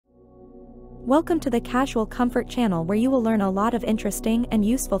Welcome to the Casual Comfort channel, where you will learn a lot of interesting and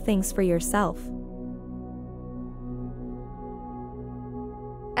useful things for yourself.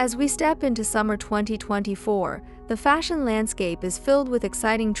 As we step into summer 2024, the fashion landscape is filled with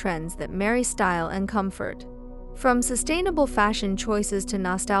exciting trends that marry style and comfort. From sustainable fashion choices to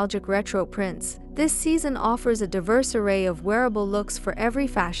nostalgic retro prints, this season offers a diverse array of wearable looks for every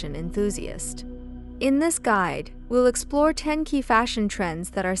fashion enthusiast. In this guide, we'll explore 10 key fashion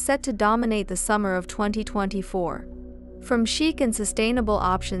trends that are set to dominate the summer of 2024. From chic and sustainable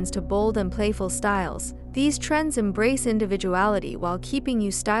options to bold and playful styles, these trends embrace individuality while keeping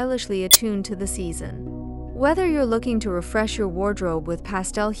you stylishly attuned to the season. Whether you're looking to refresh your wardrobe with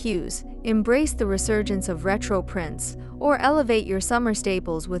pastel hues, embrace the resurgence of retro prints, or elevate your summer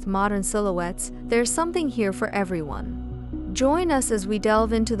staples with modern silhouettes, there's something here for everyone. Join us as we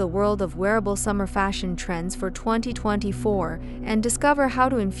delve into the world of wearable summer fashion trends for 2024 and discover how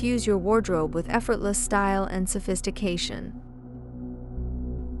to infuse your wardrobe with effortless style and sophistication.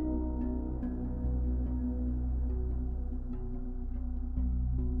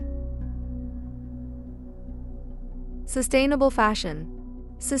 Sustainable fashion.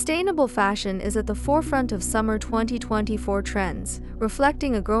 Sustainable fashion is at the forefront of summer 2024 trends,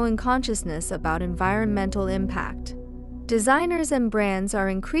 reflecting a growing consciousness about environmental impact. Designers and brands are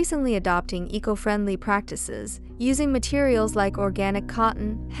increasingly adopting eco-friendly practices, using materials like organic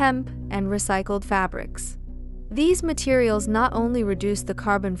cotton, hemp, and recycled fabrics. These materials not only reduce the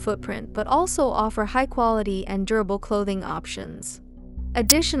carbon footprint but also offer high-quality and durable clothing options.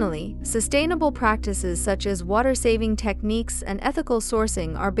 Additionally, sustainable practices such as water-saving techniques and ethical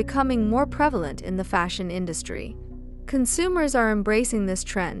sourcing are becoming more prevalent in the fashion industry. Consumers are embracing this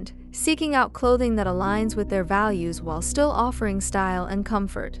trend, seeking out clothing that aligns with their values while still offering style and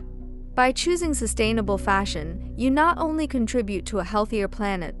comfort. By choosing sustainable fashion, you not only contribute to a healthier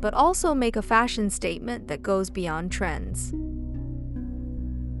planet but also make a fashion statement that goes beyond trends.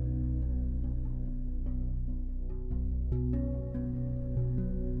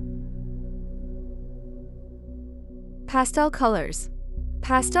 Pastel colors.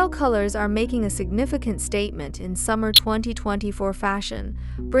 Pastel colors are making a significant statement in summer 2024 fashion,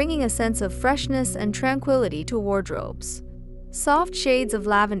 bringing a sense of freshness and tranquility to wardrobes. Soft shades of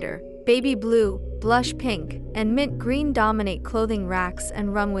lavender, baby blue, blush pink, and mint green dominate clothing racks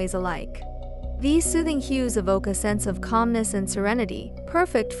and runways alike. These soothing hues evoke a sense of calmness and serenity,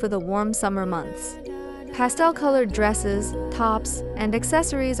 perfect for the warm summer months. Pastel-colored dresses, tops, and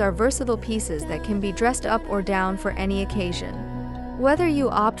accessories are versatile pieces that can be dressed up or down for any occasion. Whether you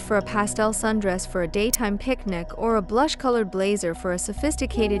opt for a pastel sundress for a daytime picnic or a blush-colored blazer for a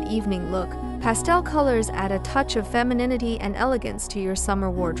sophisticated evening look, pastel colors add a touch of femininity and elegance to your summer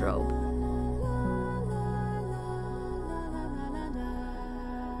wardrobe.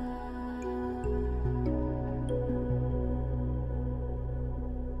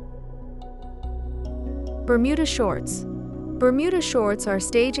 Bermuda shorts. Bermuda shorts are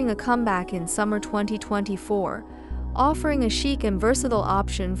staging a comeback in summer 2024, offering a chic and versatile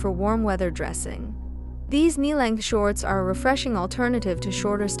option for warm weather dressing. These knee-length shorts are a refreshing alternative to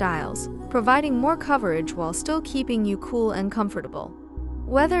shorter styles, providing more coverage while still keeping you cool and comfortable.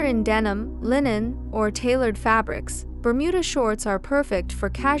 Whether in denim, linen, or tailored fabrics, Bermuda shorts are perfect for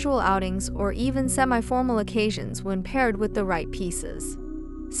casual outings or even semi-formal occasions when paired with the right pieces.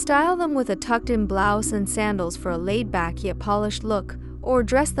 Style them with a tucked-in blouse and sandals for a laid-back yet polished look, or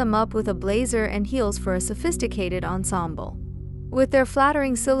dress them up with a blazer and heels for a sophisticated ensemble. With their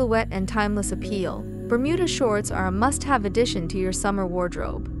flattering silhouette and timeless appeal, Bermuda shorts are a must-have addition to your summer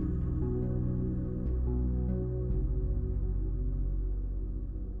wardrobe.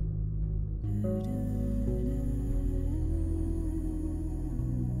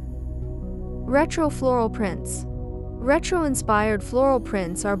 Retro floral prints. Retro-inspired floral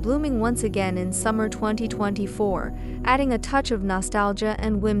prints are blooming once again in summer 2024, adding a touch of nostalgia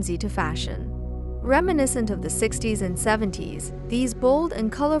and whimsy to fashion. Reminiscent of the 60s and 70s, these bold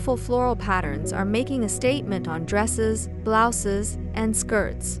and colorful floral patterns are making a statement on dresses, blouses, and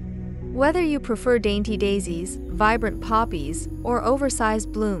skirts. Whether you prefer dainty daisies, vibrant poppies, or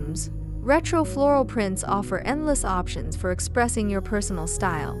oversized blooms, retro floral prints offer endless options for expressing your personal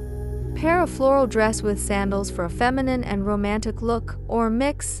style. Pair a floral dress with sandals for a feminine and romantic look, or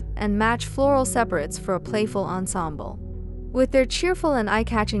mix and match floral separates for a playful ensemble. With their cheerful and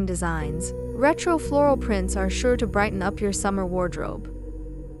eye-catching designs, retro floral prints are sure to brighten up your summer wardrobe.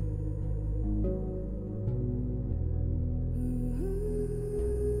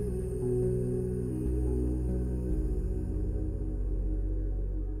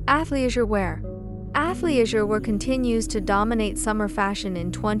 Athleisure wear. Athleisure wear continues to dominate summer fashion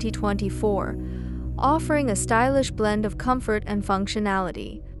in 2024, offering a stylish blend of comfort and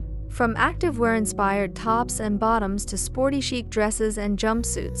functionality. From activewear-inspired tops and bottoms to sporty chic dresses and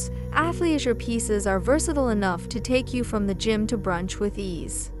jumpsuits, athleisure pieces are versatile enough to take you from the gym to brunch with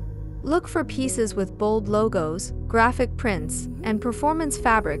ease. Look for pieces with bold logos, graphic prints, and performance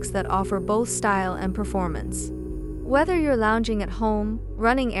fabrics that offer both style and performance. Whether you're lounging at home,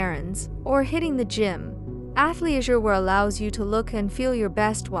 running errands, or hitting the gym, athleisure wear allows you to look and feel your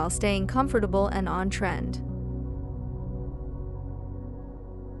best while staying comfortable and on trend.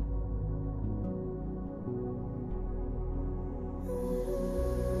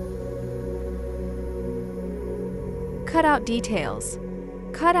 Cutout details.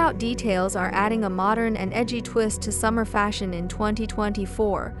 Cutout details are adding a modern and edgy twist to summer fashion in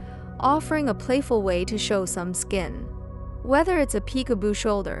 2024, offering a playful way to show some skin. Whether it's a peekaboo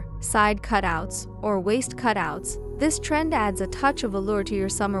shoulder, side cutouts, or waist cutouts, this trend adds a touch of allure to your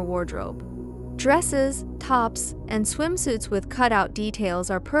summer wardrobe. Dresses, tops, and swimsuits with cutout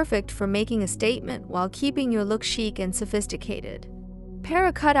details are perfect for making a statement while keeping your look chic and sophisticated. Pair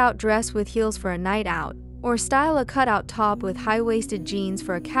a cutout dress with heels for a night out, or style a cutout top with high-waisted jeans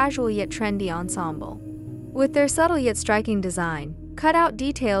for a casual yet trendy ensemble. With their subtle yet striking design, cutout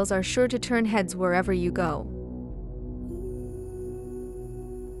details are sure to turn heads wherever you go.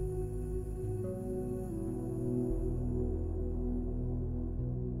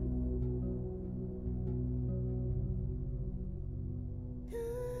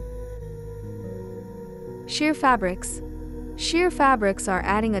 Sheer fabrics. Sheer fabrics are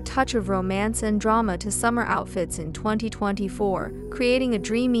adding a touch of romance and drama to summer outfits in 2024, creating a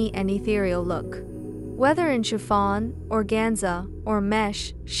dreamy and ethereal look. Whether in chiffon, organza, or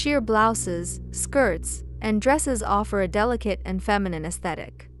mesh, sheer blouses, skirts, and dresses offer a delicate and feminine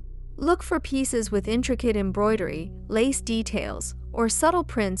aesthetic. Look for pieces with intricate embroidery, lace details, or subtle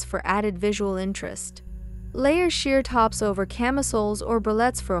prints for added visual interest. Layer sheer tops over camisoles or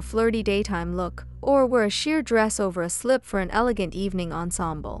bralettes for a flirty daytime look, or wear a sheer dress over a slip for an elegant evening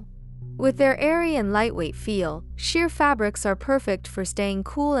ensemble. With their airy and lightweight feel, sheer fabrics are perfect for staying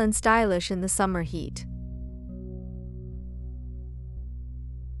cool and stylish in the summer heat.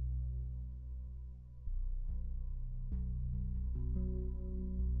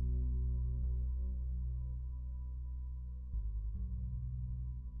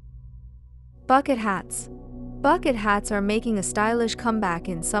 Bucket hats. Bucket hats are making a stylish comeback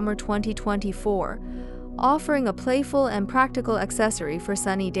in summer 2024, offering a playful and practical accessory for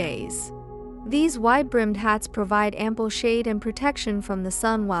sunny days. These wide-brimmed hats provide ample shade and protection from the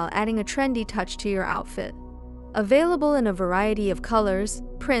sun while adding a trendy touch to your outfit. Available in a variety of colors,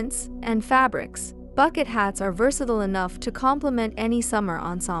 prints, and fabrics, bucket hats are versatile enough to complement any summer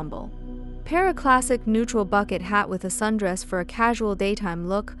ensemble. Pair a classic neutral bucket hat with a sundress for a casual daytime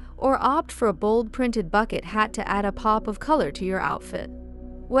look, or opt for a bold printed bucket hat to add a pop of color to your outfit.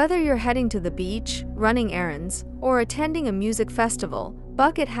 Whether you're heading to the beach, running errands, or attending a music festival,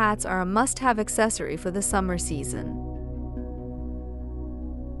 bucket hats are a must-have accessory for the summer season.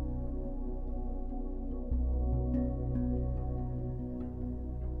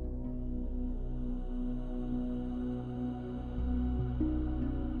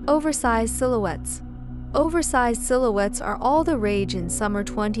 Oversized silhouettes. Oversized silhouettes are all the rage in summer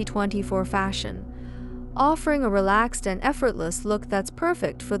 2024 fashion, offering a relaxed and effortless look that's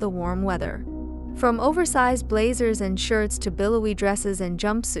perfect for the warm weather. From oversized blazers and shirts to billowy dresses and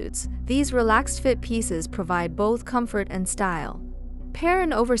jumpsuits, these relaxed fit pieces provide both comfort and style. Pair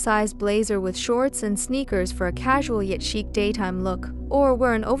an oversized blazer with shorts and sneakers for a casual yet chic daytime look, or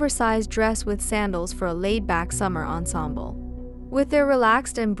wear an oversized dress with sandals for a laid-back summer ensemble. With their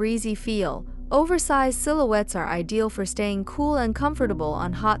relaxed and breezy feel, oversized silhouettes are ideal for staying cool and comfortable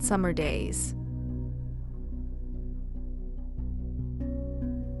on hot summer days.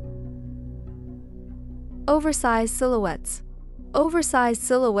 Oversized silhouettes. Oversized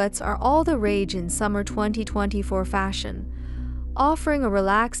silhouettes are all the rage in summer 2024 fashion, offering a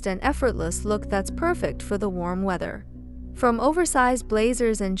relaxed and effortless look that's perfect for the warm weather. From oversized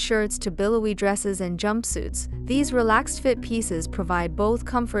blazers and shirts to billowy dresses and jumpsuits, these relaxed fit pieces provide both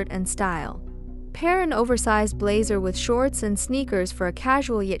comfort and style. Pair an oversized blazer with shorts and sneakers for a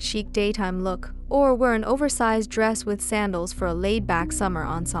casual yet chic daytime look, or wear an oversized dress with sandals for a laid-back summer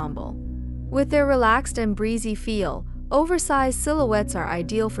ensemble. With their relaxed and breezy feel, oversized silhouettes are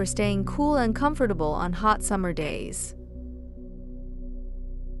ideal for staying cool and comfortable on hot summer days.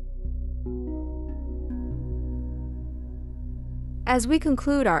 As we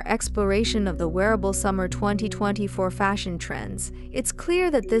conclude our exploration of the wearable summer 2024 fashion trends, it's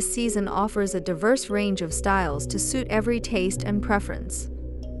clear that this season offers a diverse range of styles to suit every taste and preference.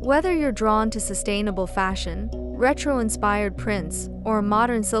 Whether you're drawn to sustainable fashion, retro-inspired prints, or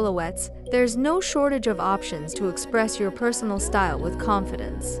modern silhouettes, there's no shortage of options to express your personal style with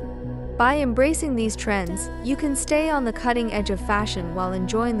confidence. By embracing these trends, you can stay on the cutting edge of fashion while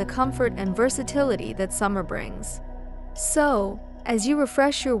enjoying the comfort and versatility that summer brings. So, as you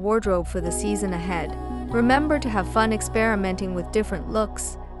refresh your wardrobe for the season ahead, remember to have fun experimenting with different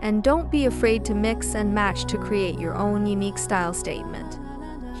looks, and don't be afraid to mix and match to create your own unique style statement.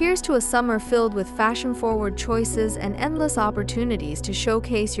 Here's to a summer filled with fashion-forward choices and endless opportunities to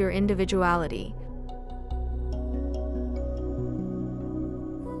showcase your individuality.